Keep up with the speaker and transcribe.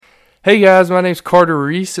Hey guys, my name's Carter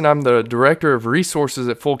Reese, and I'm the Director of Resources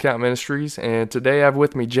at Full Count Ministries, and today I have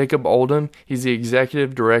with me Jacob Oldham. He's the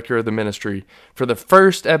Executive Director of the ministry. For the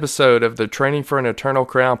first episode of the Training for an Eternal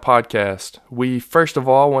Crown podcast, we first of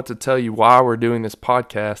all want to tell you why we're doing this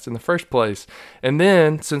podcast in the first place. And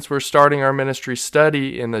then, since we're starting our ministry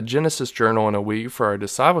study in the Genesis Journal in a week for our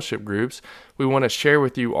discipleship groups, we want to share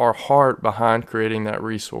with you our heart behind creating that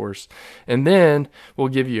resource. And then we'll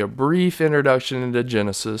give you a brief introduction into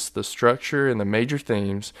Genesis, the structure and the major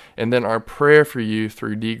themes, and then our prayer for you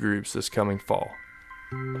through D groups this coming fall.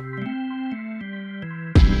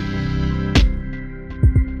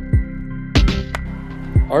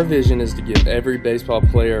 Our vision is to give every baseball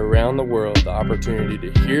player around the world the opportunity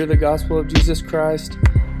to hear the gospel of Jesus Christ,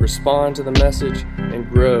 respond to the message, and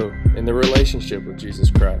grow in the relationship with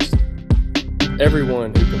Jesus Christ.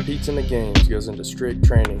 Everyone who competes in the games goes into strict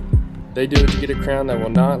training. They do it to get a crown that will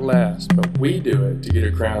not last, but we do it to get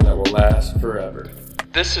a crown that will last forever.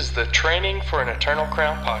 This is the Training for an Eternal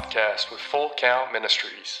Crown podcast with Full Count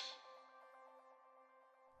Ministries.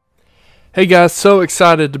 Hey guys, so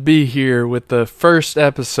excited to be here with the first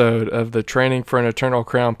episode of the Training for an Eternal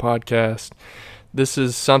Crown podcast. This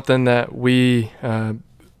is something that we've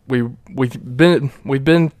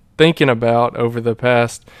been thinking about over the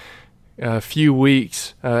past few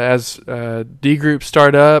weeks as D groups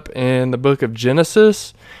start up in the book of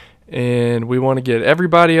Genesis, and we want to get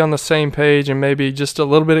everybody on the same page and maybe just a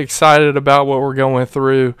little bit excited about what we're going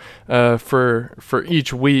through for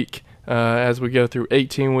each week as we go through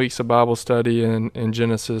 18 weeks of Bible study in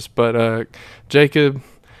Genesis. But Jacob,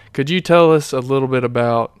 could you tell us a little bit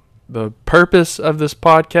about the purpose of this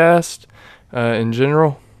podcast in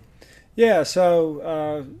general? Yeah,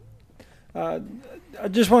 so I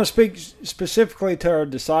just want to speak specifically to our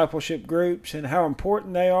discipleship groups and how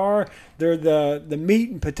important they are. They're the meat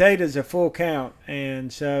and potatoes of Full Count.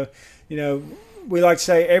 And so, we like to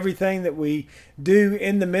say everything that we do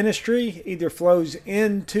in the ministry either flows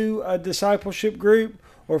into a discipleship group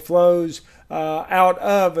or flows out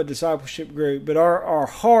of a discipleship group. But our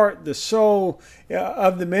heart, the soul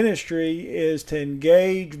of the ministry is to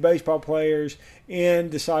engage baseball players in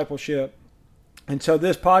discipleship. And so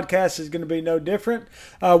this podcast is going to be no different.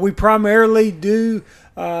 We primarily do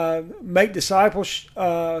make disciples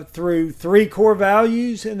through three core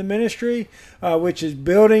values in the ministry, which is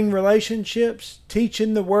building relationships,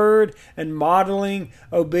 teaching the word, and modeling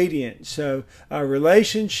obedience. So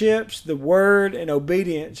relationships, the word, and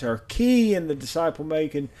obedience are key in the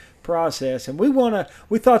disciple-making process. And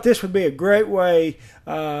we thought this would be a great way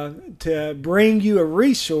to bring you a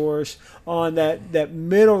resource on that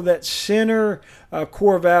middle, that center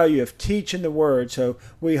core value of teaching the word. So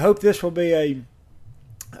we hope this will be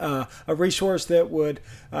a resource that would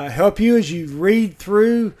help you as you read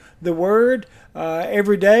through the word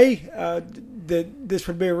every day. That this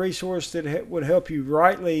would be a resource that would help you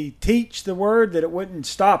rightly teach the word, that it wouldn't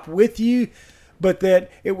stop with you, but that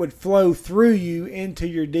it would flow through you into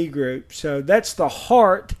your D group. So that's the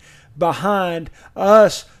heart behind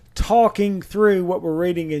us talking through what we're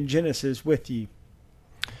reading in Genesis with you.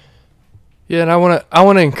 Yeah, and I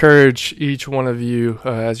want to encourage each one of you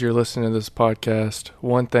as you're listening to this podcast.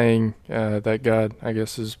 One thing that God, I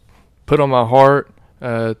guess, has put on my heart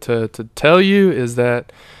to tell you is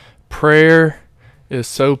that prayer is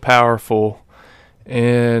so powerful,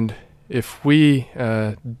 and if we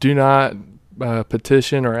do not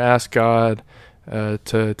petition or ask God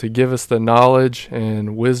to give us the knowledge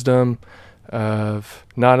and wisdom of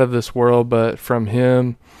not of this world but from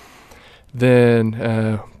Him,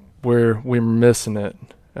 then we're missing it.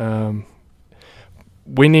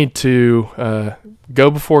 We need to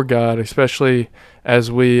go before God, especially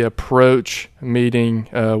as we approach meeting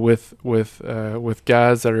with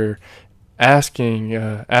guys that are asking,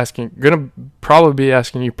 going to probably be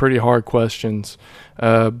asking you pretty hard questions,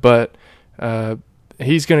 but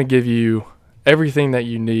He's going to give you everything that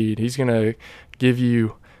you need. He's going to give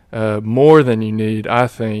you more than you need, I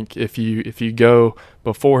think, if you go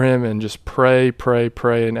before Him and just pray,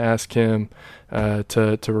 and ask Him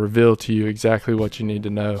to reveal to you exactly what you need to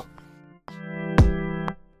know.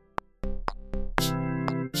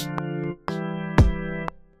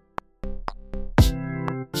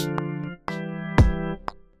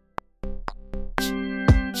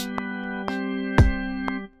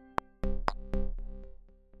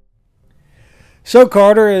 So,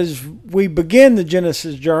 Carter, as we begin the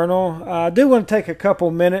Genesis Journal, I do want to take a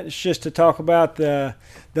couple minutes just to talk about the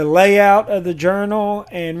layout of the journal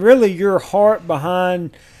and really your heart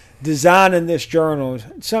behind designing this journal.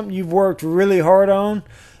 It's something you've worked really hard on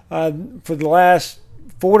for the last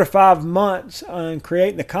 4 to 5 months on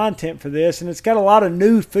creating the content for this, and it's got a lot of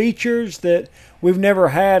new features that we've never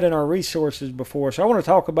had in our resources before. So I want to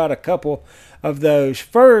talk about a couple of those.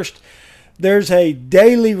 First, there's a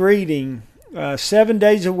daily reading, 7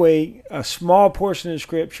 days a week, a small portion of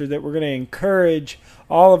Scripture that we're going to encourage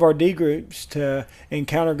all of our D groups to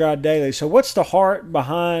encounter God daily. So what's the heart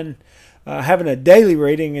behind having a daily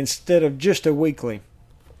reading instead of just a weekly?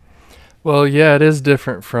 Well, yeah, it is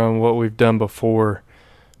different from what we've done before.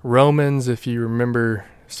 Romans, if you remember,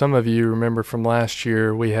 some of you remember from last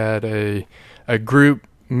year, we had a group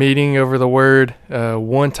meeting over the Word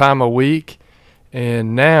one time a week,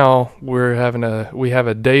 and now we have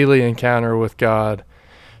a daily encounter with God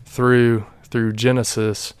through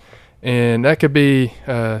Genesis, and that could be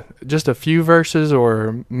just a few verses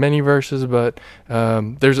or many verses, but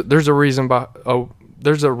there's a reason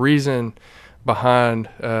behind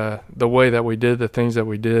the way that we did the things that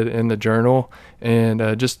we did in the journal, and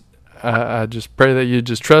I just pray that you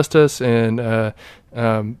just trust us and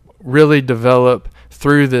really develop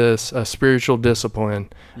through this a spiritual discipline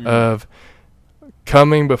of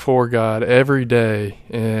coming before God every day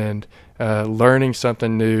and learning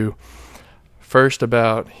something new, first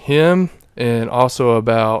about Him and also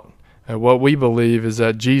about what we believe is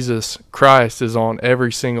that Jesus Christ is on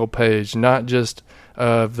every single page, not just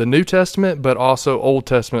of the New Testament, but also Old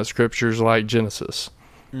Testament scriptures like Genesis.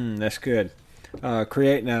 That's good.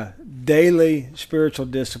 Creating a daily spiritual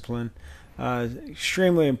discipline,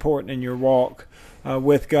 extremely important in your walk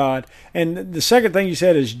with God. And the second thing you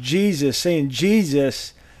said is Jesus, seeing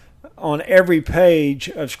Jesus on every page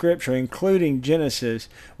of Scripture, including Genesis,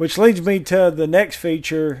 which leads me to the next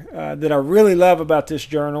feature that I really love about this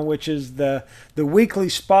journal, which is the weekly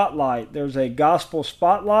spotlight. There's a gospel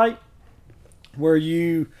spotlight where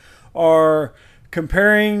you are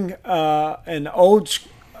comparing an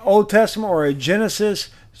Old Testament or a Genesis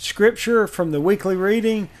scripture from the weekly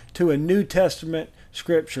reading to a New Testament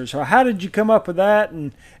scripture. So how did you come up with that,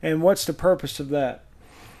 and what's the purpose of that?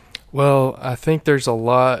 Well, I think there's a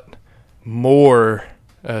lot more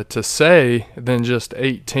to say than just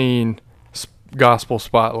 18 gospel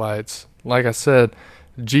spotlights. Like I said,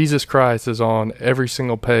 Jesus Christ is on every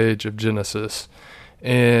single page of Genesis,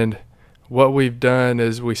 and what we've done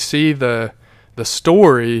is we see the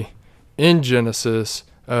story in Genesis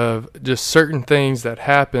of just certain things that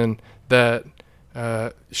happen that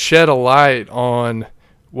shed a light on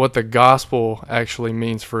what the gospel actually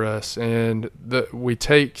means for us, and we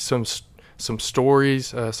take some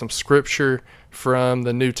stories, some scripture from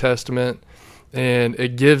the New Testament, and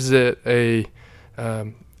it gives it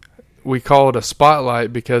we call it a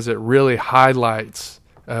spotlight because it really highlights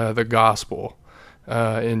the gospel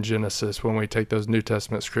in Genesis when we take those New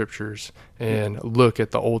Testament scriptures and look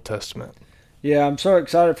at the Old Testament. Yeah, I'm so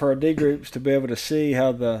excited for our D groups to be able to see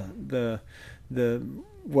how the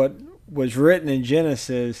what was written in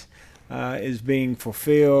Genesis is being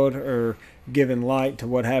fulfilled or given light to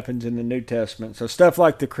what happens in the New Testament. So stuff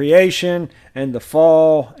like the creation and the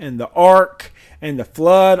fall and the ark and the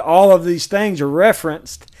flood, all of these things are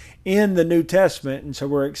referenced in the New Testament, and so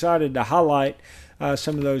we're excited to highlight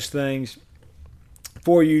some of those things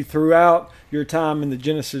for you throughout your time in the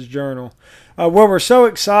Genesis Journal. Well, we're so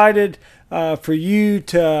excited for you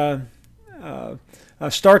to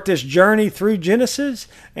start this journey through Genesis,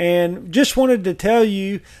 and just wanted to tell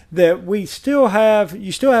you that you still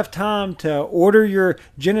have time to order your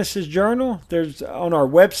Genesis Journal. There's on our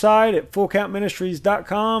website at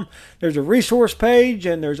fullcountministries.com. There's a resource page,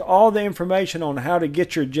 and there's all the information on how to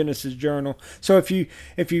get your Genesis Journal. So if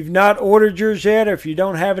you've not ordered yours yet, or if you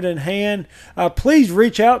don't have it in hand, please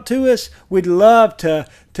reach out to us. We'd love to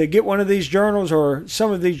get one of these journals or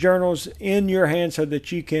some of these journals in your hand so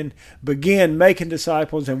that you can begin making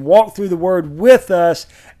disciples and walk through the Word with us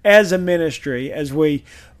as a ministry as we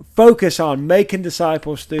focus on making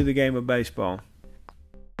disciples through the game of baseball.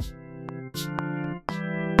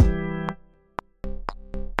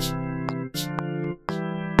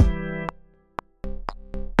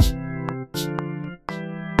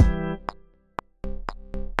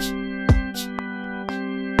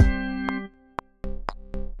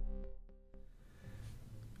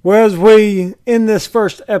 Well, as we end this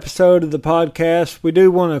first episode of the podcast, we do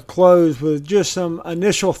want to close with just some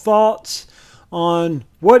initial thoughts on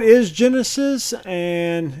what is Genesis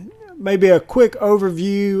and maybe a quick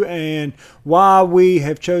overview and why we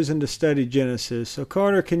have chosen to study Genesis. So,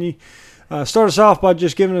 Carter, can you start us off by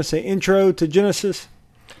just giving us an intro to Genesis?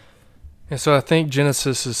 And so I think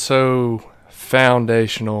Genesis is so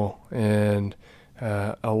foundational in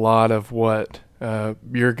a lot of what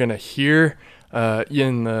you're going to hear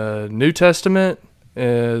in the New Testament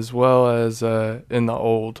as well as in the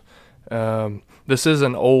Old. This is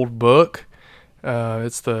an old book.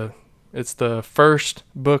 It's the first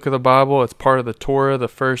book of the Bible. It's part of the Torah, the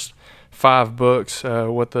first 5 books,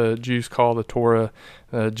 what the Jews call the Torah: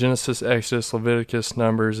 Genesis, Exodus, Leviticus,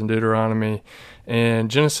 Numbers, and Deuteronomy.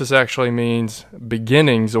 And Genesis actually means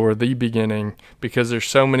beginnings, or the beginning, because there's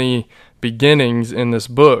so many beginnings in this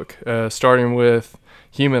book, starting with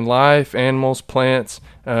human life, animals, plants.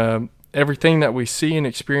 Everything that we see and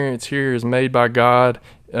experience here is made by God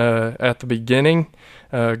at the beginning.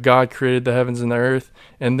 God created the heavens and the earth.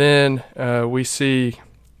 And then we see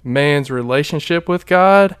man's relationship with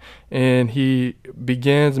God, and he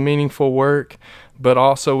begins meaningful work. But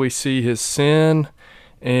also we see his sin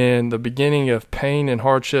and the beginning of pain and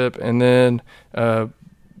hardship. And then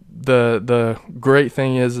the great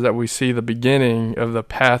thing is that we see the beginning of the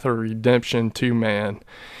path of redemption to man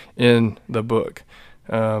in the book.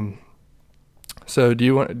 So do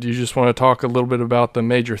you just want to talk a little bit about the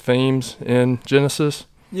major themes in Genesis?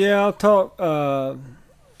 Yeah, I'll talk.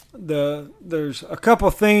 There's a couple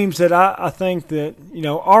of themes that I think that,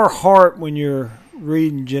 our heart when you're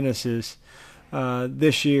reading Genesis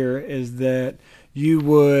this year is that you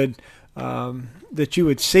would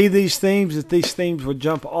see these themes, that these themes would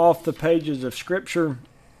jump off the pages of Scripture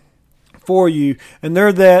for you, and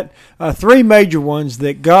they're that 3 major ones: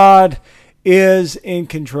 that God is in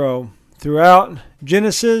control. Throughout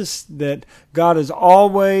Genesis, that God is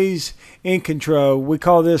always in control. We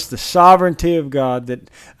call this the sovereignty of God, that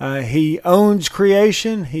He owns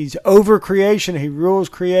creation, He's over creation, He rules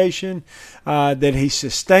creation, that He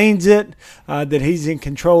sustains it, that He's in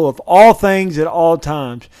control of all things at all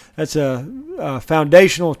times. That's a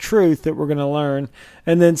foundational truth that we're going to learn.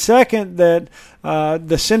 And then second, that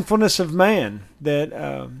the sinfulness of man,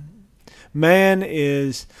 that man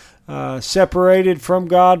is separated from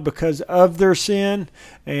God because of their sin,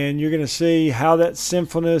 and you're going to see how that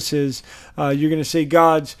sinfulness is. You're going to see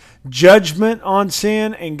God's judgment on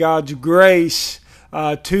sin and God's grace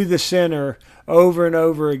to the sinner over and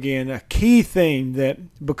over again. A key theme that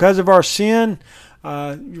because of our sin,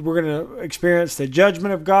 we're going to experience the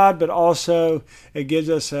judgment of God, but also it gives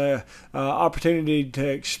us an opportunity to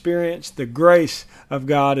experience the grace of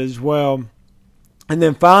God as well. And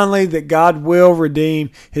then finally, that God will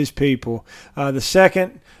redeem His people. The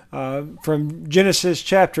second, from Genesis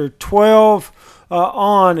chapter 12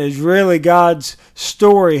 on, is really God's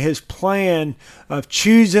story, His plan of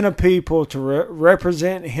choosing a people to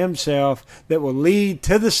represent Himself that will lead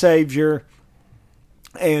to the Savior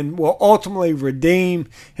and will ultimately redeem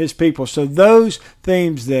His people. So those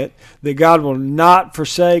themes, that God will not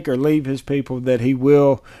forsake or leave His people, that He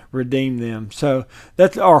will redeem them. So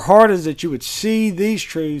that's our heart, is that you would see these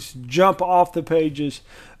truths jump off the pages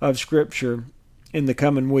of Scripture in the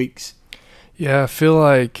coming weeks. Yeah, I feel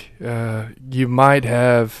like you might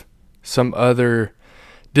have some other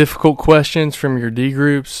difficult questions from your D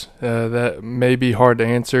groups that may be hard to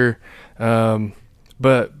answer,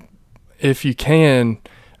 but if you can,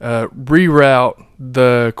 reroute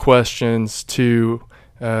the questions to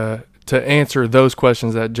answer those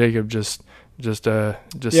questions that Jacob just yeah,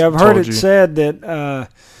 I've heard it said that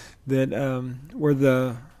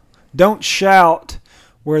don't shout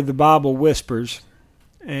where the Bible whispers,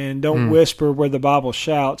 and don't whisper where the Bible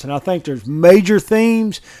shouts. And I think there's major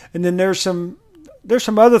themes, and then there's some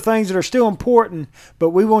other things that are still important,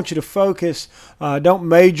 but we want you to focus. Don't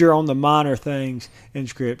major on the minor things in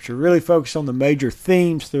Scripture. Really focus on the major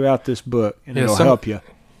themes throughout this book, and it'll help you.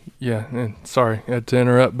 Yeah, and sorry to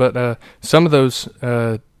interrupt, but some of those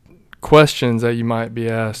questions that you might be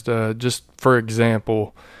asked, just for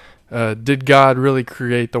example, did God really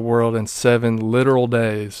create the world in 7 literal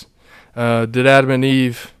days? Did Adam and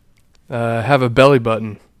Eve have a belly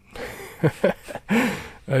button?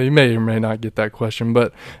 You may or may not get that question,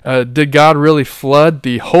 but did God really flood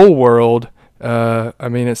the whole world?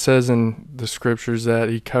 It says in the Scriptures that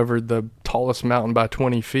He covered the tallest mountain by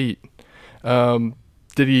 20 feet.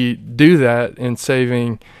 Did He do that in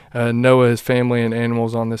saving Noah, his family, and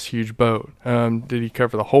animals on this huge boat? Did He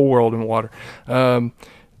cover the whole world in water?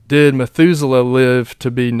 Did Methuselah live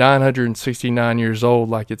to be 969 years old,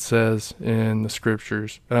 like it says in the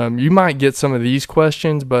Scriptures? You might get some of these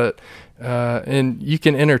questions, but and you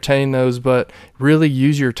can entertain those, but really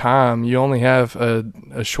use your time. You only have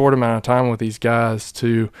a short amount of time with these guys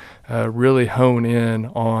to really hone in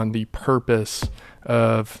on the purpose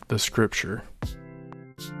of the Scripture.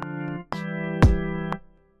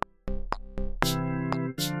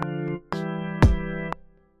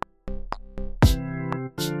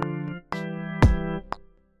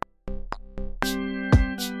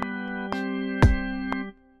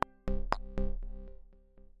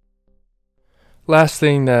 last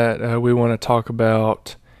thing that we want to talk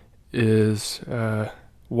about is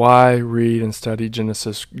why read and study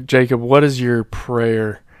Genesis. Jacob, what is your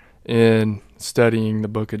prayer in studying the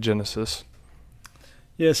book of Genesis?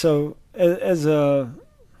 Yeah, so as a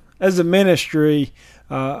ministry,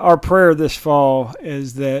 our prayer this fall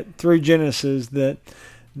is that through Genesis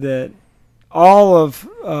that all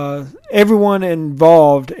of everyone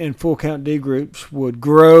involved in Full Count D groups would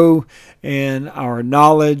grow in our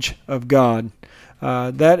knowledge of God.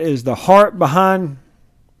 That is the heart behind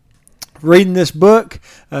reading this book,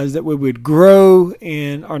 is that we would grow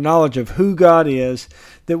in our knowledge of who God is,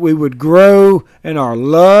 that we would grow in our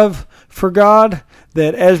love for God,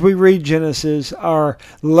 that as we read Genesis, our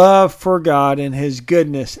love for God and His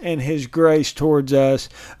goodness and His grace towards us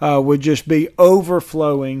would just be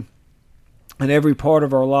overflowing in every part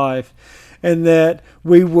of our life, and that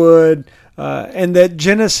we would, and that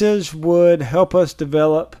Genesis would help us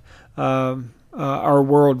develop our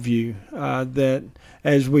worldview. That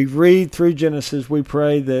as we read through Genesis, we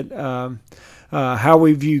pray that how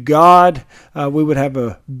we view God, we would have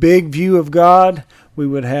a big view of God, we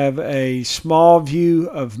would have a small view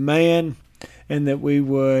of man, and that we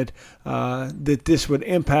would that this would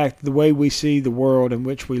impact the way we see the world in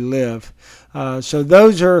which we live. So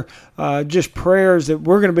those are just prayers that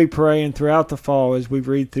we're going to be praying throughout the fall as we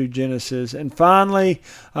read through Genesis. And finally,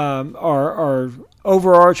 our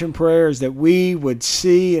overarching prayer is that we would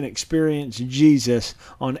see and experience Jesus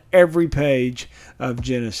on every page of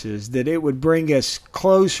Genesis, that it would bring us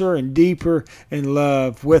closer and deeper in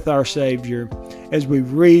love with our Savior as we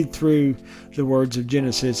read through the words of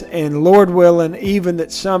Genesis. And Lord willing, even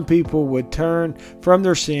that some people would turn from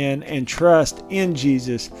their sin and trust in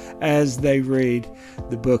Jesus as they read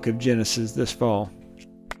the book of Genesis this fall.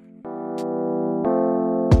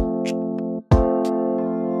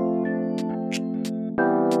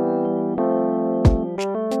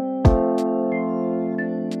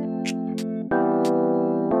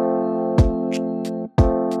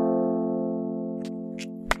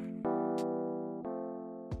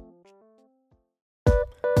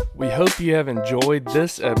 We hope you have enjoyed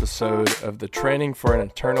this episode of the Training for an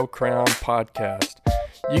Eternal Crown podcast.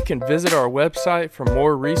 You can visit our website for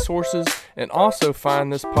more resources and also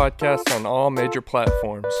find this podcast on all major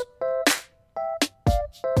platforms.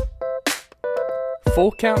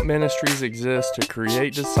 Full Count Ministries exists to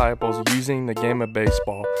create disciples using the game of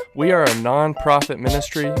baseball. We are a non-profit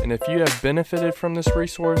ministry, and if you have benefited from this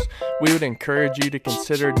resource, we would encourage you to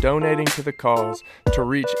consider donating to the cause to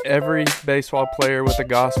reach every baseball player with the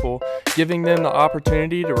gospel, giving them the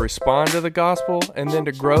opportunity to respond to the gospel and then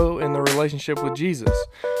to grow in the relationship with Jesus.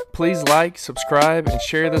 Please like, subscribe, and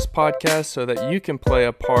share this podcast so that you can play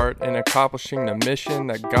a part in accomplishing the mission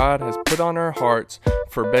that God has put on our hearts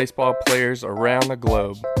for baseball players around the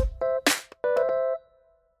globe.